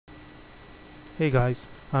Hey guys,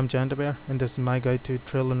 I'm Jandabear and this is my guide to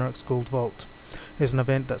Trillonerk Gold Vault. It's an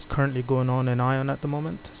event that's currently going on in Aion at the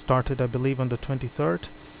moment, started I believe on the 23rd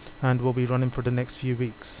and will be running for the next few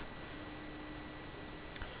weeks.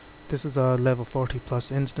 This is a level 40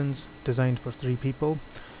 plus instance designed for 3 people.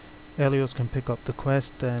 Elios can pick up the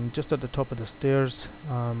quest just at the top of the stairs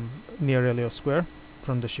near Elios Square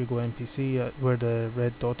from the Shugo NPC where the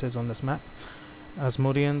red dot is on this map.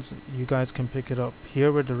 Asmodeans, you guys can pick it up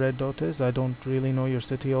here where the red dot is. I don't really know your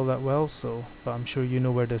city all that well, but I'm sure you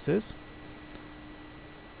know where this is.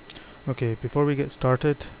 Okay, before we get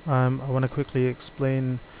started, I want to quickly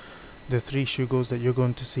explain the 3 Shugos that you're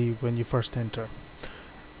going to see when you first enter.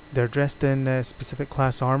 They're dressed in specific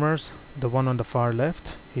class armors. The one on the far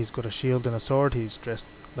left, he's got a shield and a sword. He's dressed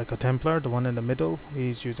like a Templar. The one in the middle,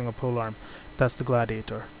 he's using a polearm. That's the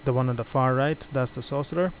Gladiator. The one on the far right, that's the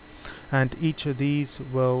Sorcerer. And each of these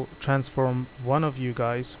will transform one of you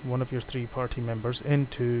guys, one of your 3 party members,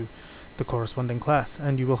 into the corresponding class.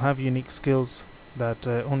 And you will have unique skills that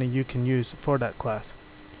only you can use for that class.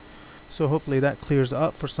 So hopefully that clears it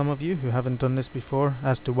up for some of you who haven't done this before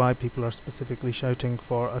as to why people are specifically shouting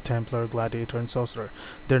for a Templar, Gladiator and Sorcerer.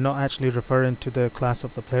 They're not actually referring to the class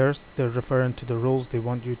of the players, they're referring to the roles they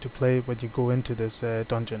want you to play when you go into this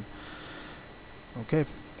dungeon. Okay,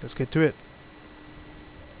 let's get to it.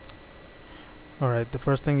 Alright, the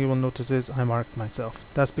first thing you will notice is I marked myself.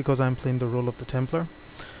 That's because I'm playing the role of the Templar.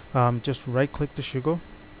 Just right click the Shugo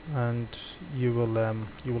and you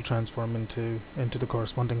will transform into the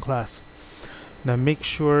corresponding class. Now make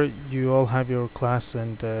sure you all have your class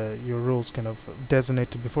and your roles kind of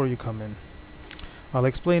designated before you come in. I'll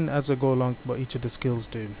explain as I go along what each of the skills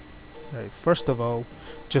do. Right, first of all,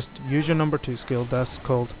 just use your number 2 skill, that's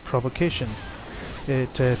called Provocation.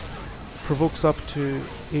 It provokes up to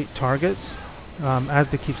 8 targets. As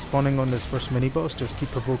they keep spawning on this first mini boss, just keep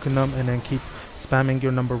provoking them and then keep spamming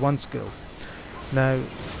your number 1 skill. Now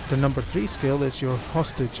the number 3 skill is your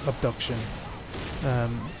Hostage Abduction.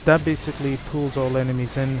 That basically pulls all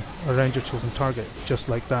enemies in around your chosen target, just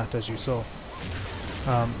like that as you saw.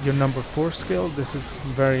 Your number 4 skill, this is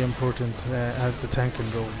very important as the tanking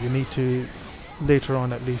role. You need to, later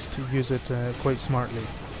on at least, use it quite smartly.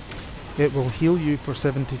 It will heal you for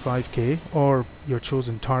 75k or your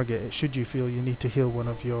chosen target, should you feel you need to heal one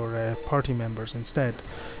of your party members instead.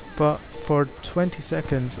 But for 20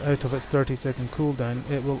 seconds out of its 30-second cooldown,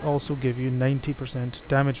 it will also give you 90%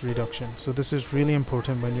 damage reduction. So this is really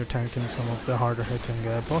important when you're tanking some of the harder hitting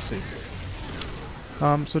bosses.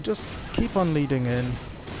 So just keep on leading in,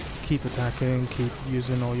 keep attacking, keep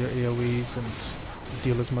using all your AoEs and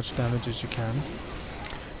deal as much damage as you can.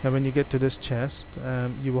 Now when you get to this chest,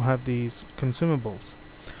 you will have these consumables.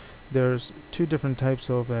 There's 2 different types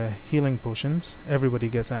of healing potions. Everybody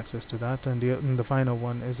gets access to that, and the final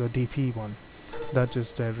one is a DP one. That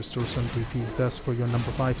just restores some DP. That's for your number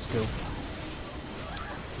 5 skill.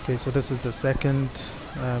 Okay, so this is the second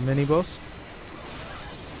mini boss.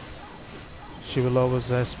 She will always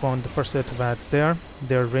spawn the first set of ads there.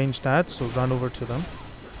 They're ranged ads, so run over to them.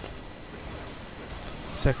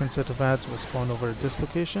 Second set of ads will spawn over at this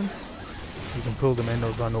location. You can pull them in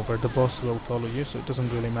or run over. The boss will follow you, so it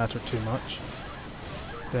doesn't really matter too much.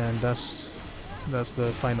 Then that's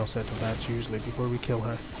the final set of ads usually before we kill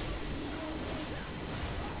her.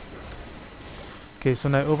 Okay, so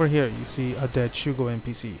now over here you see a dead Shugo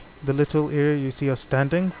NPC. The little area you see us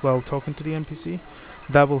standing while talking to the NPC,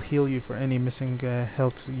 that will heal you for any missing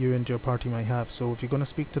health you and your party might have. So if you're going to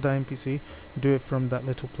speak to the NPC, do it from that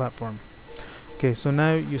little platform. Okay, so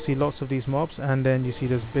now you see lots of these mobs, and then you see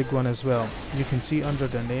this big one as well. You can see under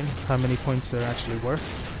their name how many points they're actually worth.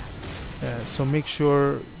 So make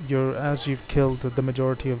sure as you've killed the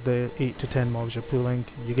majority of the 8 to 10 mobs you're pulling,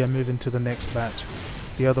 you get moving to the next batch.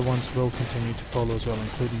 The other ones will continue to follow as well,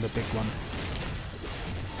 including the big one.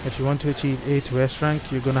 If you want to achieve A to S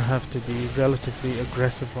rank, you're going to have to be relatively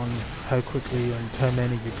aggressive on how quickly and how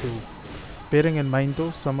many you pull. Bearing in mind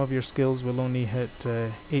though, some of your skills will only hit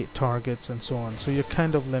 8 targets and so on, so you're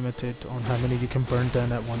kind of limited on how many you can burn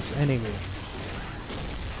down at once anyway.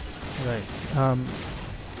 Right,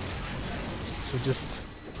 so just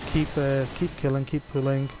keep killing, keep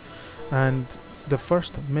pulling, and the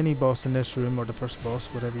first mini boss in this room, or the first boss,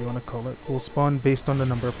 whatever you want to call it, will spawn based on the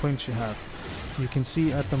number of points you have. You can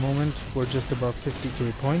see at the moment we're just above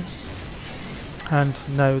 50k points, and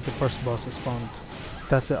now the first boss is spawned.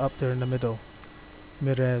 That's it up there in the middle.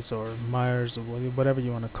 Mirez or Myers or whatever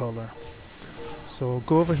you want to call her. So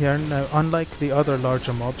go over here. Now unlike the other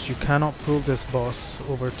larger mobs, you cannot pull this boss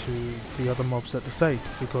over to the other mobs at the site,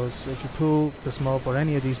 because if you pull this mob or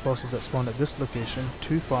any of these bosses that spawn at this location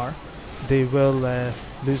too far, they will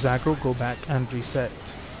lose aggro, go back and reset.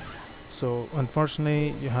 So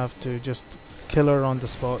unfortunately you have to just kill her on the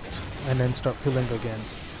spot and then start pulling again.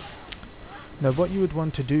 Now what you would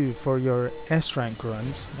want to do for your S rank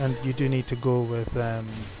runs, and you do need to go with people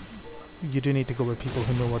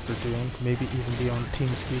who know what they're doing, maybe even be on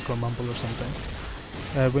TeamSpeak or Mumble or something.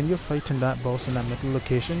 When you're fighting that boss in that middle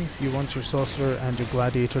location, you want your sorcerer and your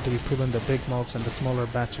gladiator to be pulling the big mobs and the smaller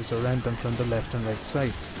batches around them from the left and right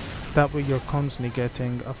sides. That way you're constantly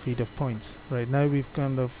getting a feed of points. Right now we've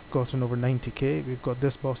kind of gotten over 90k, we've got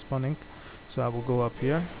this boss spawning, so I will go up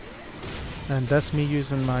here. And that's me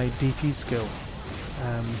using my DP skill.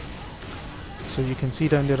 So you can see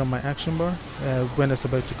down there on my action bar when it's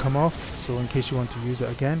about to come off, so in case you want to use it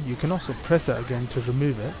again, you can also press it again to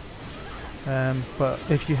remove it. But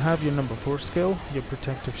if you have your number 4 skill, your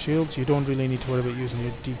protective shields, you don't really need to worry about using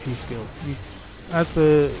your DP skill. As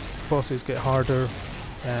the bosses get harder,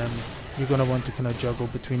 you're going to want to kind of juggle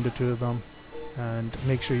between the two of them and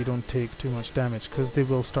make sure you don't take too much damage, because they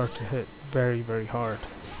will start to hit very, very hard.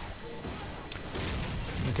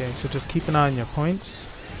 Okay, so just keep an eye on your points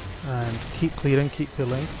and keep clearing, keep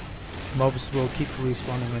pulling. Mobs will keep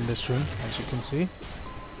respawning in this room, as you can see.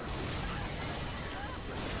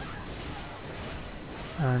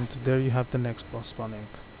 And there you have the next boss spawning.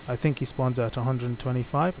 I think he spawns at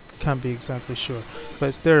 125, can't be exactly sure, but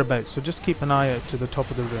it's thereabouts, so just keep an eye out to the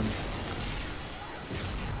top of the room.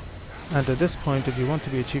 And at this point, if you want to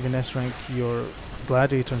be achieving S rank, your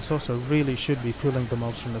gladiator and sorcerer really should be pulling the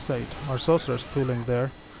mobs from the side. Our sorcerer's pulling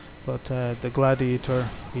there, but the gladiator,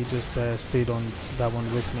 he just stayed on that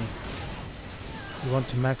one with me. You want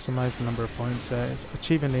to maximize the number of points.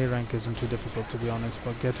 Achieving A rank isn't too difficult, to be honest,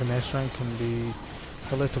 but getting S rank can be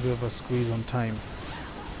a little bit of a squeeze on time.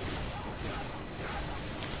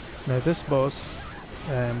 Now this boss,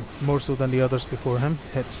 more so than the others before him,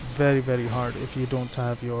 hits very, very hard if you don't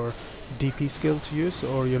have your DP skill to use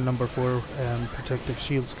or your number 4 protective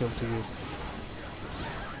shield skill to use.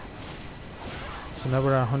 So now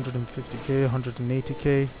we're at 150k,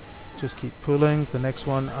 180k. Just keep pulling. The next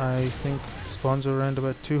one I think spawns around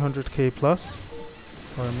about 200k plus,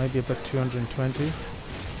 or maybe about 220.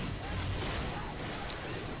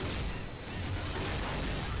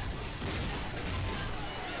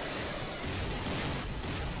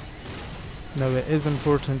 Now it is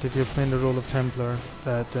important, if you're playing the role of Templar,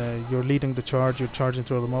 that you're leading the charge, you're charging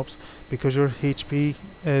through all the mobs, because your HP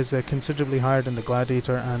is considerably higher than the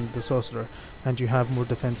Gladiator and the Sorcerer, and you have more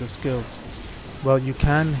defensive skills. Well, you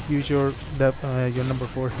can use your number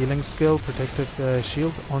 4 healing skill, Protective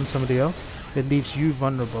Shield, on somebody else. It leaves you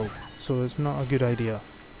vulnerable, so it's not a good idea.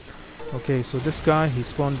 Okay, so this guy, he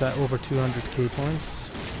spawned at over 200k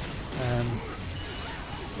points.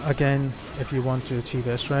 Again, if you want to achieve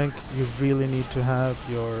S rank, you really need to have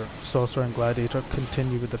your Sorcerer and Gladiator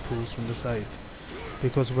continue with the pulls from the side.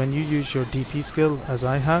 Because when you use your DP skill, as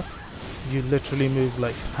I have, you literally move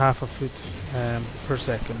like half a foot per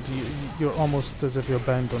second. You're almost as if you're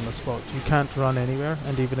bound on the spot. You can't run anywhere,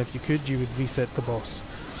 and even if you could, you would reset the boss.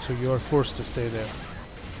 So you're forced to stay there.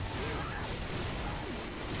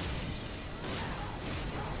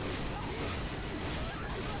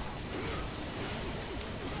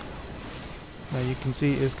 Now you can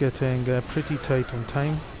see it's getting pretty tight on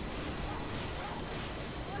time.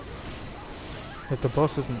 If the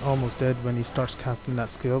boss isn't almost dead when he starts casting that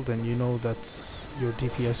skill, then you know that your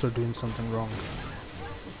DPS are doing something wrong.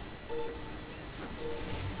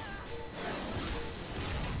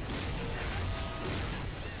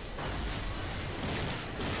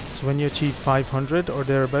 So when you achieve 500 or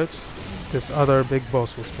thereabouts, this other big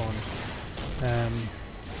boss will spawn.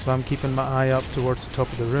 So I'm keeping my eye up towards the top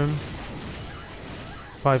of the room.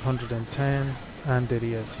 510, and there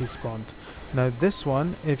he is, he spawned. Now this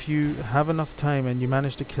one, if you have enough time and you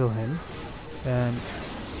manage to kill him,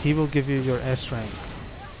 he will give you your S rank.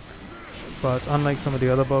 But unlike some of the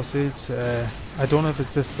other bosses, I don't know if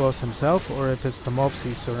it's this boss himself or if it's the mobs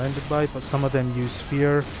he's surrounded by, but some of them use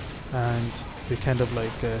fear and they kind of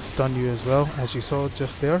like stun you as well. As you saw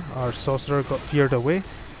just there, our sorcerer got feared away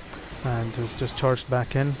and has just charged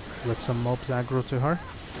back in with some mobs aggro to her.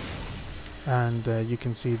 And you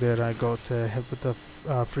can see there I got hit with the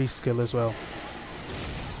free skill as well.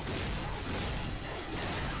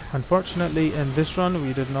 Unfortunately in this run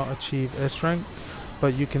we did not achieve S rank,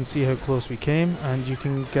 but you can see how close we came, and you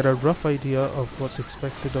can get a rough idea of what's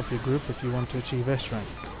expected of your group if you want to achieve S rank.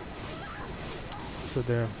 So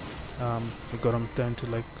there, we got him down to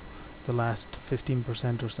like the last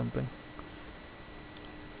 15% or something.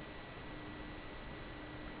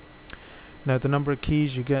 Now the number of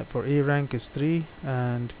keys you get for A rank is 3,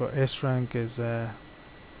 and for S rank is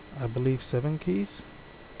I believe 7 keys.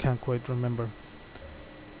 Can't quite remember.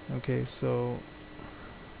 Okay, so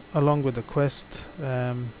along with the quest,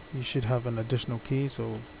 you should have an additional key,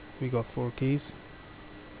 so we got 4 keys.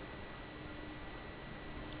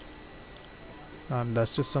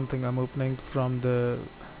 That's just something I'm opening from the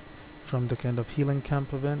kind of healing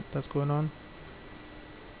camp event that's going on.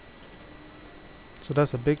 So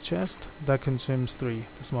that's a big chest that consumes 3.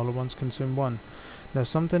 The smaller ones consume 1. Now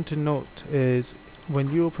something to note is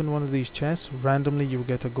when you open one of these chests, randomly you will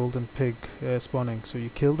get a golden pig spawning. So you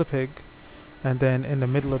kill the pig, and then in the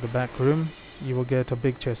middle of the back room you will get a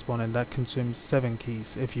big chest spawning that consumes 7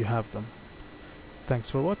 keys if you have them.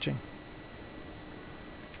 Thanks for watching.